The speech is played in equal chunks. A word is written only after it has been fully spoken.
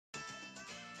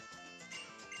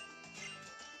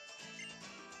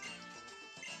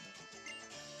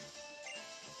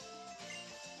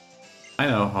I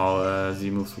know how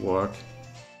Z moves work.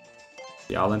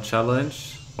 The Island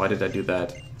Challenge? Why did I do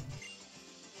that?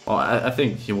 Well, I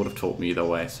think he would have told me either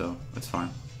way, so it's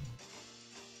fine.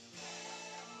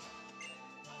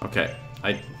 Okay,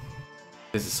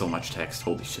 this is so much text,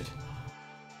 holy shit.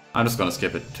 I'm just gonna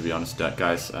skip it, to be honest,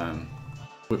 guys.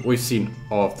 We've seen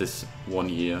all of this 1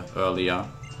 year earlier.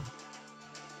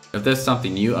 If there's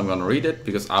something new, I'm gonna read it,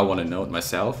 because I want to know it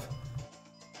myself.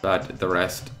 But the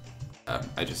rest,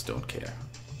 I just don't care.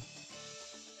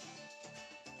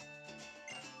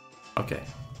 Okay.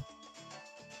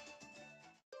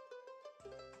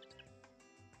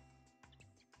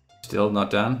 Still not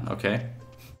done? Okay.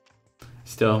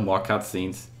 Still more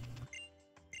cutscenes.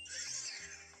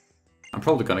 I'm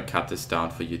probably gonna cut this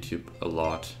down for YouTube a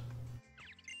lot.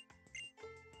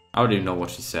 I don't even know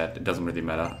what she said, it doesn't really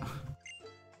matter.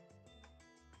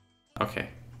 Okay.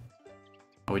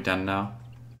 Are we done now?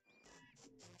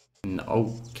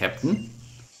 No, Captain?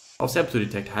 I was able to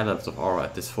detect high levels of aura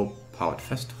at this full-powered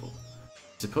festival.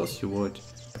 I suppose you would.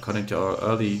 According to our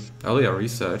earlier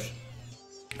research,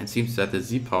 it seems that the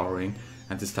Z-powering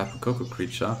and this Tapu Koko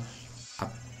creature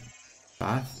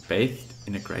are bathed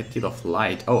in a great deal of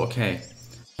light. Oh, okay.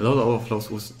 The Alola overflows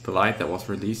with the light that was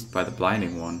released by the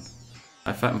Blinding One.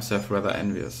 I find myself rather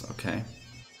envious. Okay.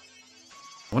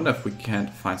 I wonder if we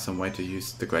can't find some way to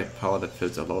use the great power that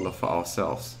fills Alola for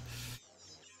ourselves.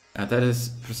 And that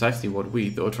is precisely what we,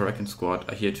 the Ultra Wrecking Squad,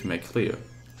 are here to make clear.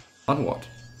 Onward.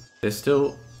 There's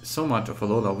still so much of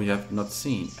Alola we have not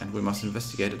seen, and we must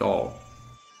investigate it all.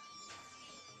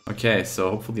 Okay, so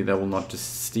hopefully they will not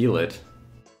just steal it,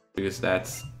 because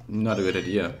that's not a good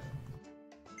idea.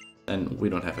 And we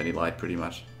don't have any light, pretty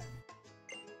much.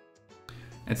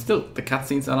 And still, the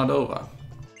cutscenes are not over.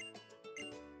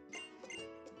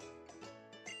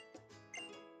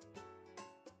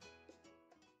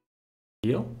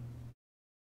 Heal?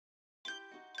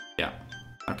 Yeah,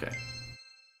 okay.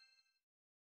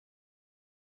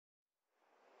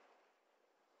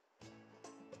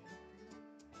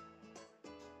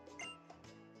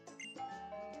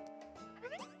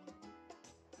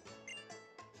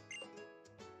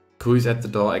 Kui's at the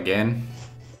door again?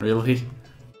 Really?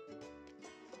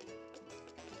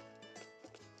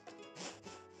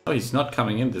 Oh, he's not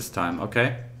coming in this time,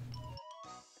 okay.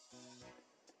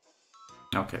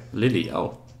 Okay, Lily,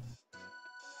 oh.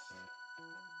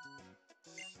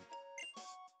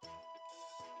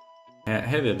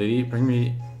 Hey there, Lily, bring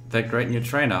me that great new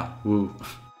trainer, Woo.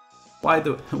 Why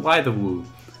the Woo?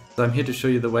 So I'm here to show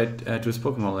you the way to his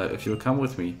Pokemon lab if you'll come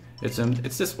with me. It's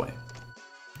this way.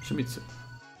 Shumittsu.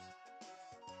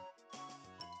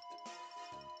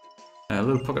 A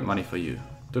little pocket money for you.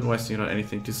 Don't waste it on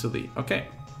anything too silly. Okay.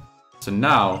 So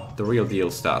now the real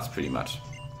deal starts pretty much.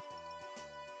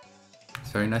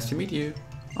 It's very nice to meet you.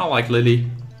 I like Lily.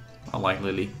 I like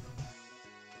Lily.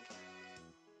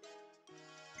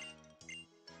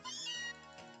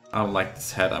 I don't like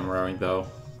this hat I'm wearing though.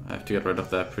 I have to get rid of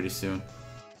that pretty soon.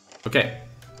 Okay.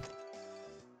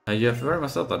 You have very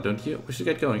much thought that, don't you? We should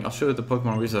get going. I'll show you the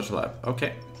Pokemon Research Lab.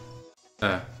 Okay.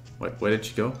 Wait, where did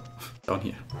she go? Down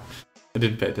here. I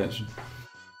didn't pay attention.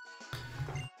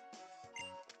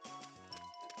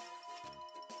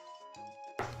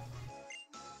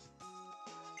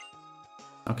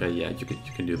 Okay, yeah, you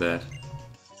can do that.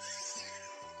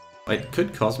 Wait,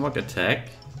 could Cosmog attack?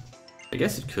 I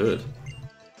guess it could.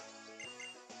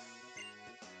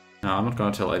 No, I'm not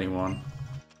gonna tell anyone.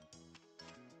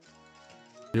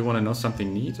 Do you want to know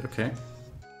something neat? Okay.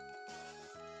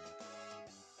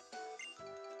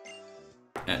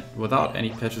 And without any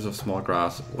patches of small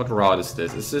grass, what route is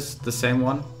this? Is this the same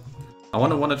one? I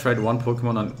want to trade one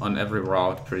Pokemon on every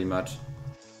route, pretty much.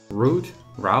 Route?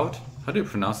 Route? How do you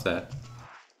pronounce that?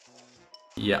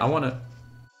 Yeah, I want to...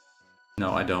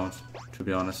 No, I don't, to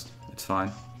be honest. It's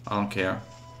fine. I don't care.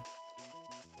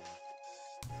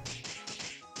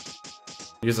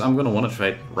 Because I'm gonna want to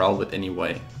trade Rowlet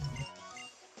anyway.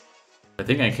 I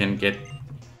think I can get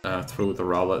through the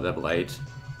Rowlet level 8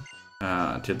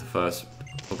 until the first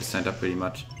Poké Center pretty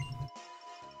much.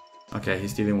 Okay,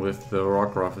 he's dealing with the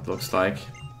Rockruff, it looks like.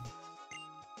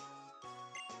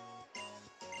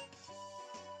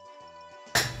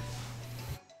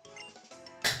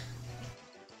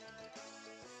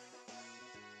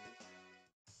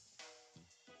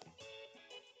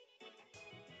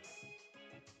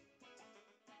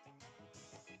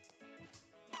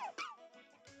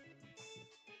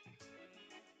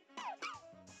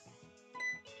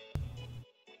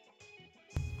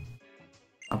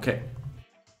 Okay.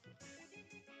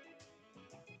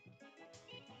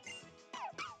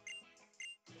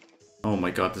 Oh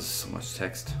my god, this is so much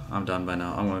text. I'm done by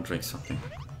now. I'm gonna drink something.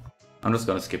 I'm just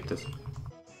gonna skip this.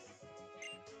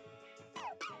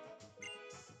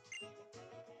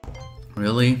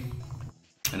 Really?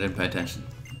 I didn't pay attention.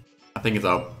 I think it's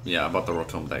out, yeah, about the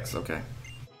Rotom decks, okay.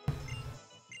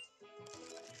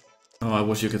 Oh, I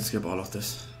wish you could skip all of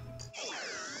this.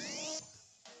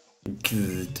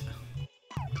 Good.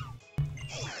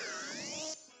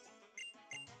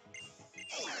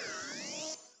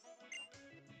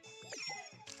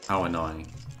 How annoying.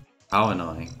 How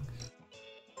annoying.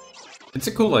 It's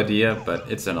a cool idea,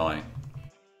 but it's annoying.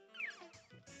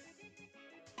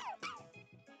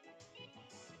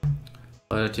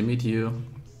 Pleasure to meet you.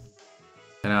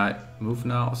 Can I move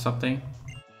now or something?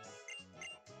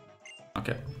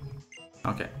 Okay.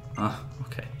 Okay.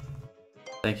 Okay.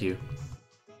 Thank you.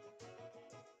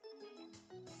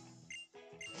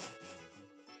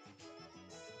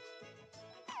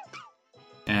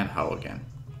 And how again?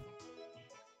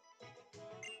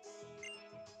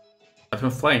 I've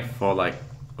been playing for like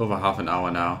over half an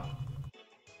hour now.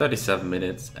 37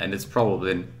 minutes, and it's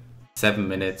probably been 7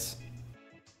 minutes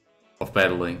of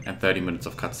battling and 30 minutes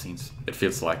of cutscenes. It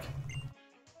feels like.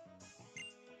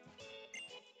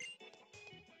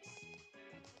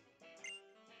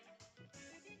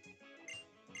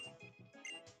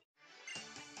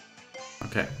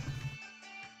 Okay.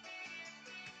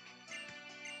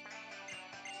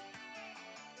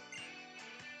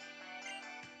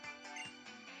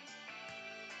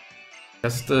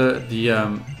 Does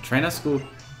the trainer school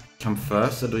come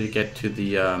first, or do you get to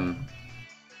the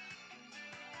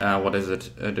what is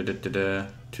it?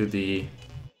 To the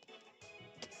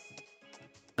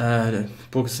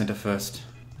Poké Center first?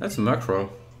 That's Murkrow.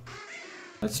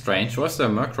 That's strange. Why's there a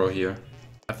Murkrow here?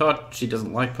 I thought she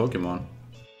doesn't like Pokemon.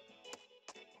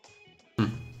 I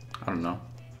don't know.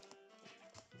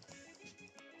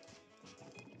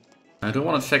 I do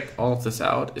want to check all of this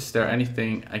out. Is there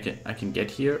anything I can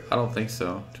get here? I don't think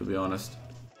so, to be honest.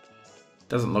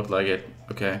 Doesn't look like it.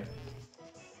 Okay.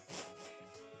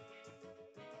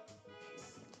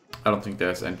 I don't think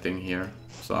there's anything here,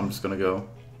 so I'm just gonna go.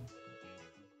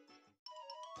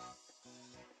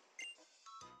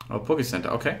 Oh, Poké Center.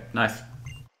 Okay, nice.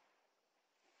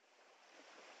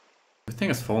 The thing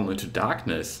has fallen into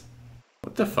darkness.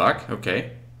 What the fuck?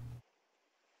 Okay.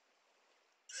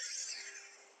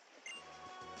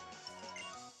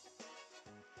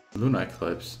 Lunar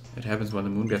eclipse. It happens when the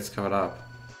moon gets covered up.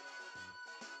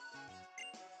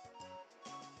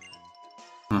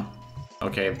 Huh.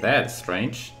 Okay, that's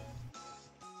strange.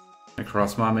 A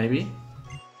Crossma, maybe?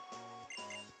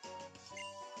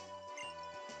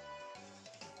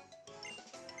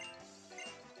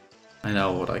 I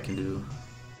know what I can do.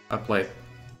 I played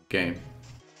game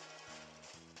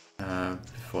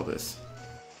before this.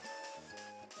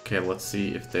 Okay, let's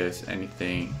see if there's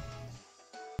anything.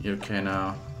 You can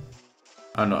now.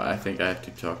 Oh no, I think I have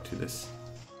to talk to this.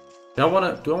 Do I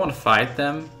wanna fight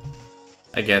them?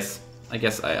 I guess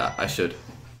I should.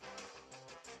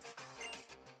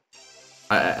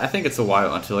 I think it's a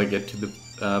while until I get to the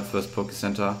first Poké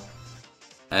Center,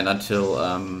 and until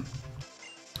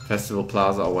Festival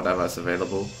Plaza or whatever is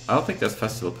available. I don't think there's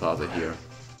Festival Plaza here.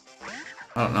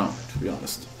 I don't know, to be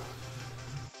honest.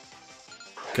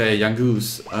 Okay,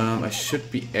 Yangoose. I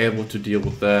should be able to deal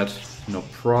with that. No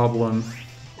problem.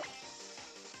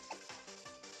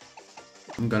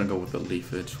 I'm gonna go with the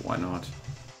Leafage, why not?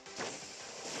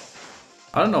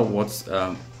 I don't know what's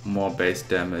more base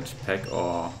damage, Peck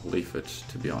or Leafage,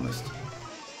 to be honest.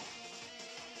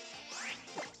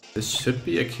 This should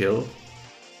be a kill.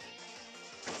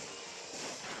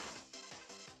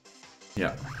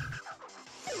 Yeah.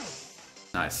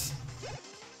 Nice.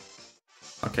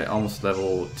 Okay, almost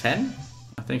level 10?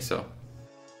 I think so.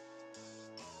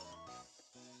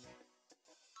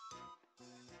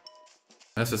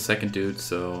 That's the second dude,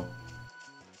 so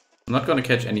I'm not gonna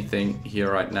catch anything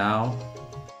here right now.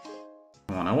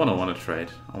 Come on, I wanna trade.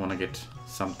 I wanna get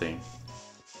something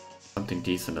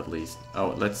decent at least.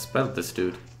 Oh, let's battle this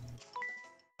dude.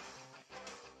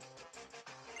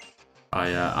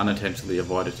 I unintentionally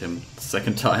avoided him the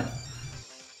second time.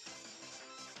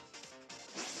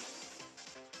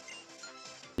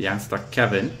 The youngster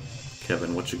Kevin.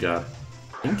 Kevin, what you got?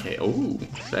 Okay, oh,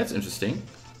 that's interesting.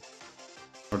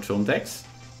 Rotom decks?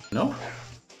 No?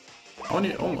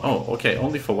 Only, oh, okay,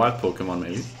 only for wild Pokemon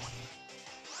maybe.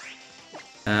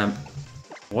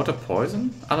 Water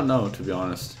poison? I don't know, to be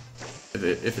honest.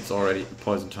 If it's already a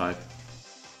poison type.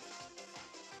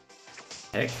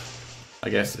 Heck. I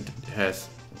guess it has,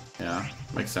 yeah,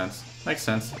 makes sense. Makes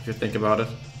sense if you think about it.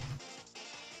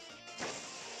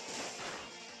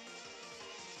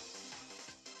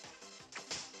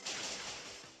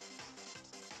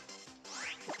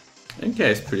 Inkay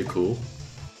is pretty cool.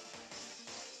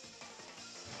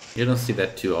 You don't see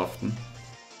that too often.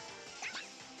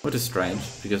 which is strange,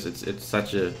 because it's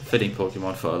such a fitting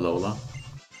Pokemon for Alola.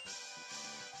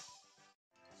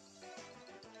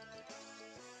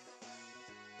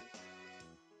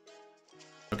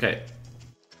 Okay.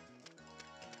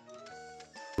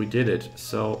 We did it,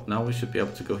 so now we should be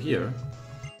able to go here.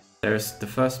 There's the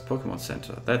first Pokemon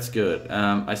Center. That's good.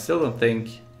 I still don't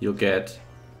think you'll get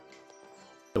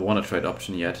the Wanna Trade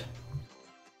option yet.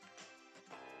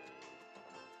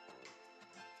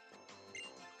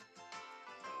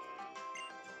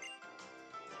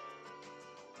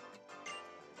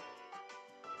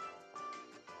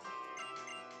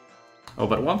 Oh,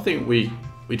 but one thing we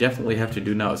definitely have to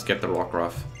do now is get the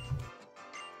Rockruff.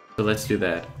 So let's do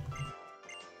that.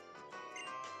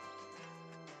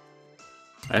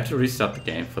 I have to restart the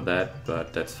game for that,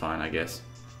 but that's fine, I guess.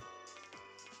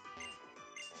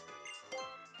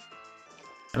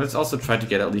 And let's also try to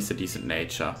get at least a decent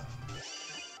nature.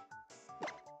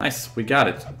 Nice, we got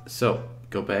it. So,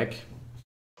 go back.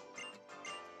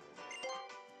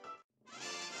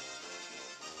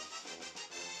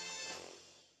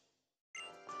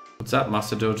 What's up,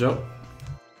 Master Dojo?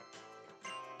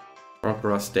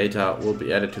 Rockruff's data will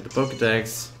be added to the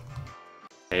Pokédex.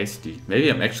 Hasty. Maybe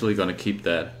I'm actually gonna keep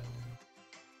that.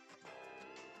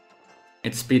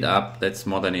 It's speed up, that's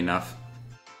more than enough.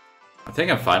 I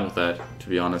think I'm fine with that, to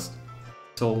be honest.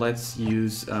 So let's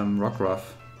use Rockruff.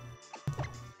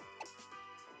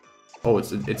 Oh,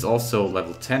 it's also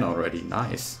level 10 already,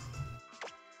 nice.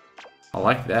 I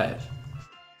like that.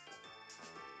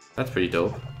 That's pretty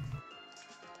dope.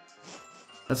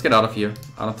 Let's get out of here.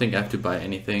 I don't think I have to buy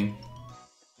anything.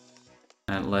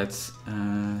 And let's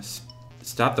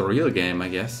start the real game, I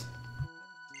guess.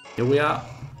 Here we are.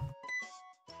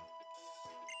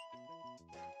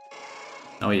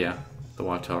 Oh yeah, the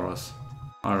Wild Tauros.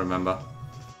 I remember.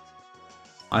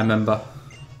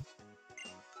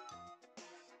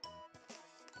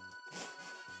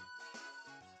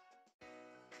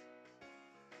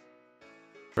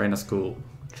 Trainer's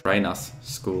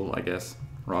School, I guess.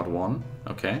 Route 1,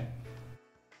 okay.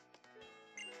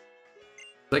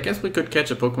 So I guess we could catch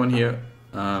a Pokemon here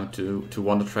to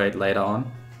Wonder Trade later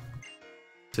on,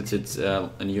 since it's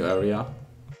a new area.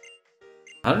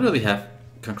 I don't really have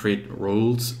concrete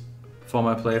rules for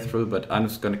my playthrough, but I'm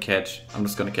just gonna catch a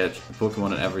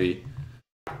Pokemon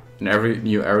in every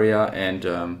new area and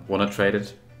Wonder Trade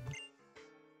it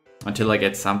until I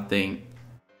get something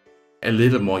a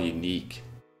little more unique,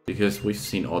 because we've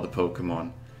seen all the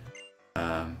Pokemon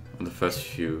in the first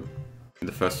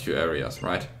few areas,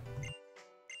 right?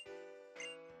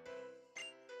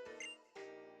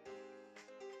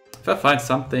 If I find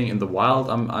something in the wild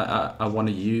I want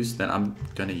to use, then I'm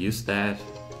gonna use that.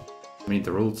 I mean,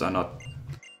 the rules are not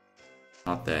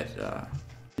that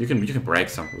you can break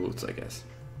some rules, I guess.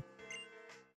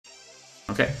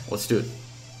 Okay, let's do it.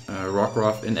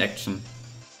 Rockruff in action.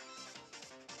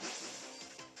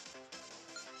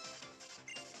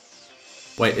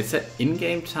 Wait, is that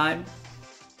in-game time?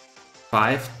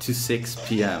 5 to 6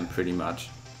 PM, pretty much.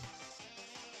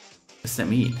 What does that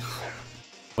mean?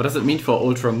 What does it mean for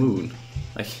Ultra Moon?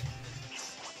 Like,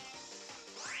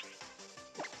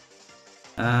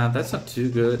 that's not too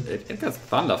good. It got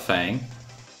Thunder Fang.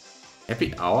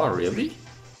 Happy Hour, really?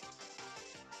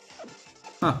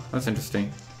 Huh, that's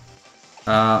interesting.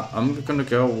 I'm gonna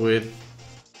go with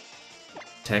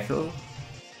Tackle.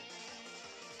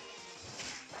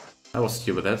 That was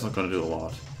stupid, that's not gonna do a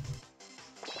lot.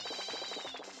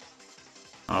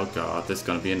 Oh god, this is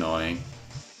gonna be annoying.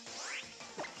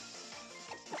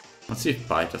 Let's see if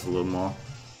Bite does a little more.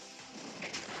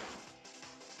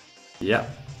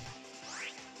 Yep.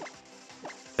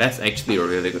 That's actually a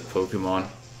really good Pokemon.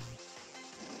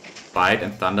 Bite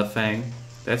and Thunder Fang.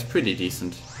 That's pretty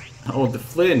decent. Oh, the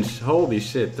flinch! Holy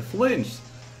shit, the flinch!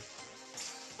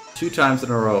 2 times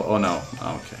in a row. Oh no.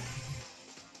 Oh, okay.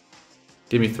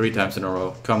 Give me 3 times in a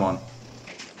row. Come on.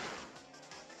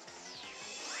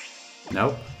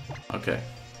 Nope. Okay.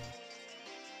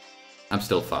 I'm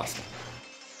still fast.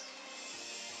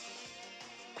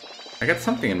 I got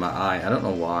something in my eye. I don't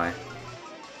know why.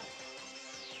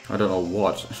 I don't know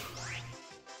what.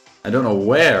 I don't know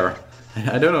where.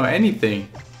 I don't know anything.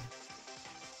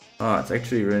 Oh, it's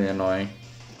actually really annoying.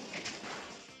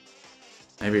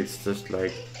 Maybe it's just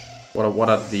like... What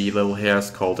are the little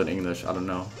hairs called in English? I don't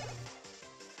know.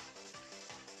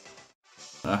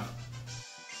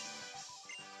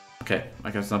 Okay, I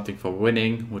got something for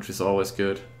winning, which is always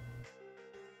good.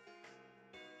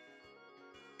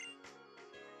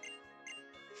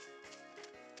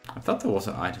 I thought there was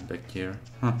an item back here.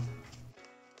 Huh.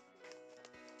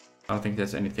 I don't think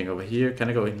there's anything over here. Can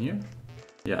I go in here?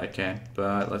 Yeah, I can,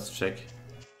 but let's check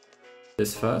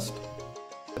this first.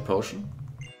 A potion.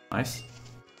 Nice.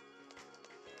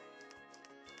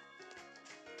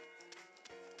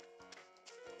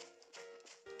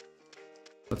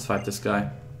 Let's fight this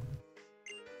guy.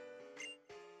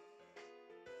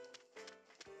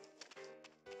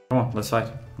 Come on, let's fight.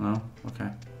 No? Okay.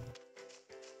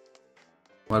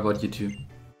 What about you two?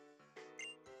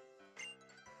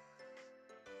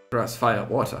 Grass, fire,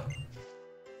 water.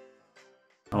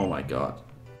 Oh my god.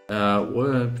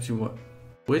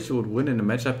 Which would win in a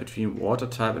matchup between water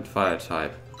type and fire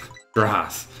type?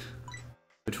 Grass.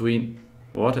 Between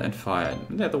water and fire.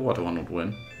 Yeah, the water one would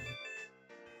win.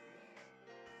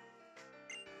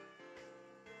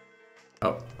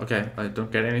 Oh, okay. I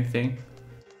don't get anything.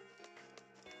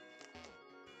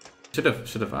 Should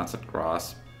have answered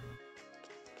grass.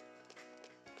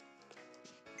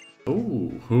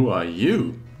 Ooh, who are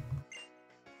you?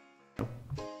 Oh,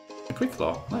 a quick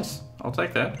claw. Nice. I'll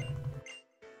take that.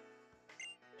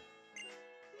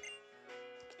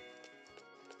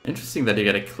 Interesting that you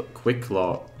get a quick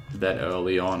claw that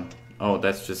early on. Oh,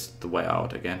 that's just the way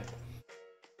out again.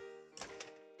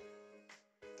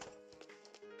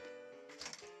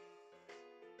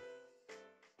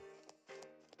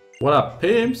 What up,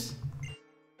 pimps?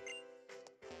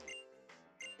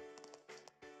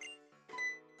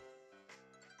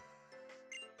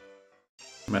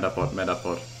 Metapod,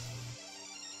 Metapod.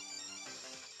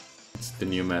 It's the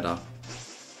new meta.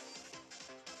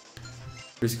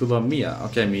 Preschooler Mia.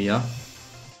 Okay, Mia.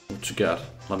 What you got?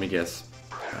 Let me guess.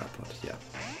 Metapod, yeah.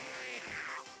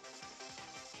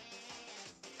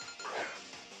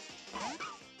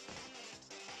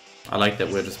 I like that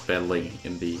we're just battling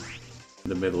in the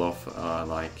middle of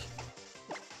like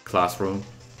classroom,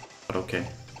 but okay.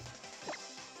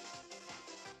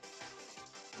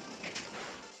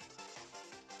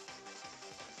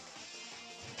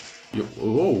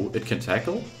 Oh, it can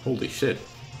tackle? Holy shit.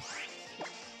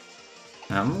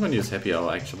 I'm gonna use Happy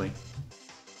Hour actually.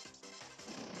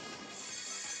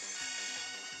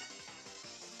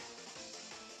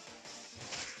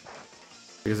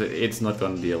 Because it's not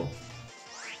gonna deal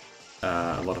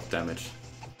a lot of damage.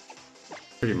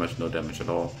 Pretty much no damage at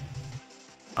all.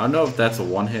 I don't know if that's a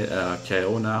one-hit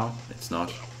KO now. It's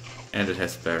not. And it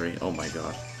has Berry. Oh my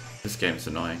god. This game is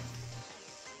annoying.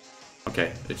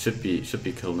 Okay, it should be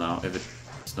kill now if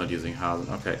it's not using Hasen.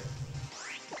 Okay.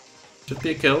 Should be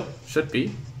a kill. Should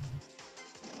be.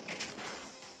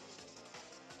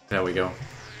 There we go.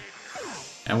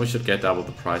 And we should get double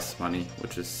the prize money,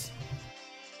 which is...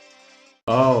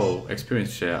 Oh,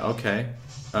 experience share. Okay.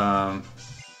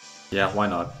 Yeah, why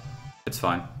not? It's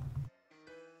fine.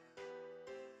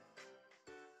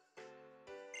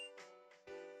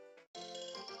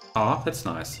 Ah, that's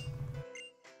nice.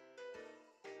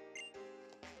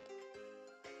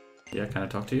 Yeah, can I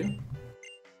talk to you?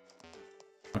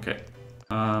 Okay.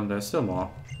 There's still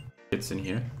more kids in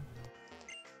here.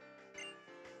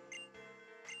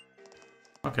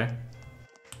 Okay.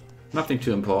 Nothing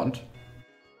too important.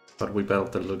 But we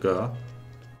battled the little girl.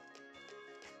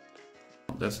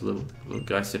 There's a little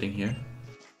guy sitting here.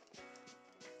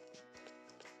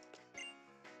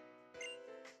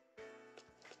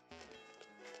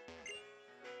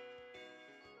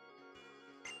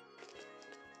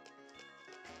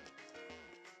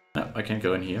 No, I can't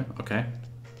go in here. Okay.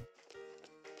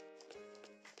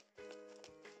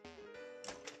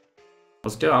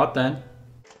 Let's go out then.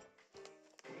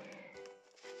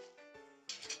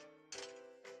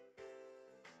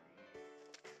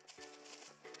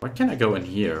 Why can't I go in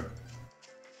here?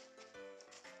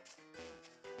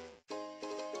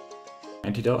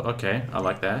 Antidote? Okay, I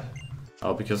like that.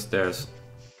 Oh, because there's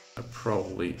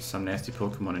probably some nasty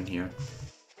Pokemon in here.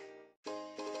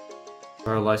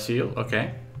 Paralyze heal?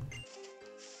 Okay.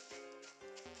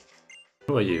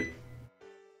 Who are you?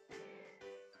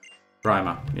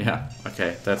 Primer. Yeah,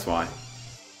 okay, that's why.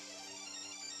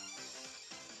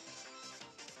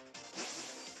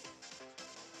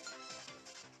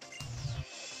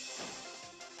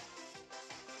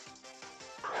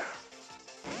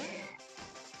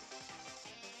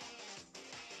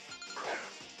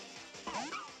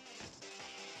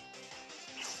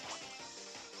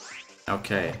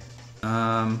 Okay.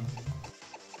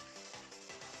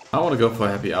 I want to go for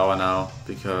Happy Hour now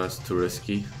because too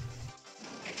risky.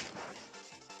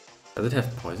 Does it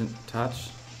have Poison Touch?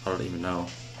 I don't even know.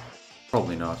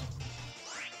 Probably not.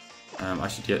 I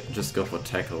should just go for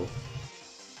Tackle.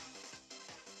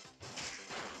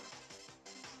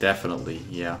 Definitely,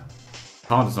 yeah.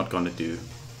 Pound is not gonna do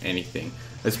anything.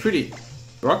 It's pretty...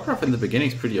 Rockruff in the beginning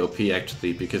is pretty OP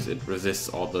actually because it resists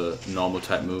all the normal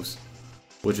type moves.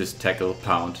 Which is Tackle,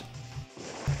 Pound,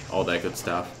 all that good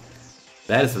stuff.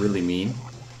 That is really mean.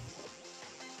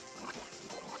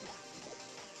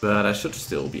 But I should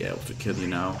still be able to kill you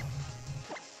now.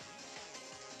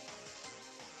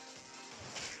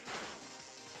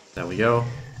 There we go.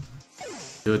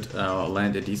 Should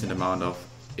land a decent amount of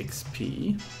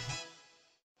XP.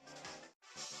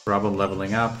 Problem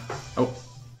leveling up. Oh,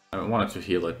 I wanted to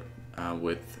heal it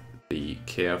with the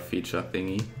care feature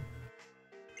thingy.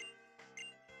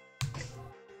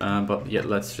 But yeah,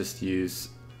 let's just use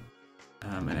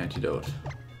an antidote.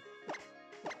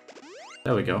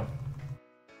 There we go.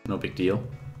 No big deal.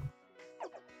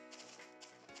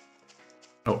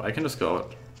 Oh, I can just go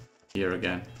out here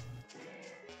again.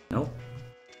 Nope.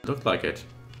 Looked like it.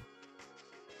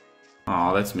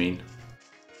 Aw, that's mean.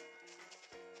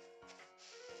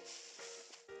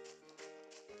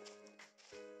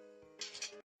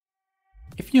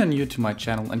 If you are new to my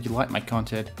channel and you like my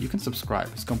content, you can subscribe.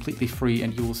 It's completely free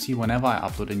and you will see whenever I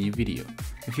upload a new video.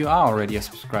 If you are already a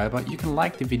subscriber, you can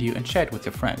like the video and share it with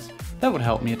your friends. That would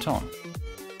help me a ton.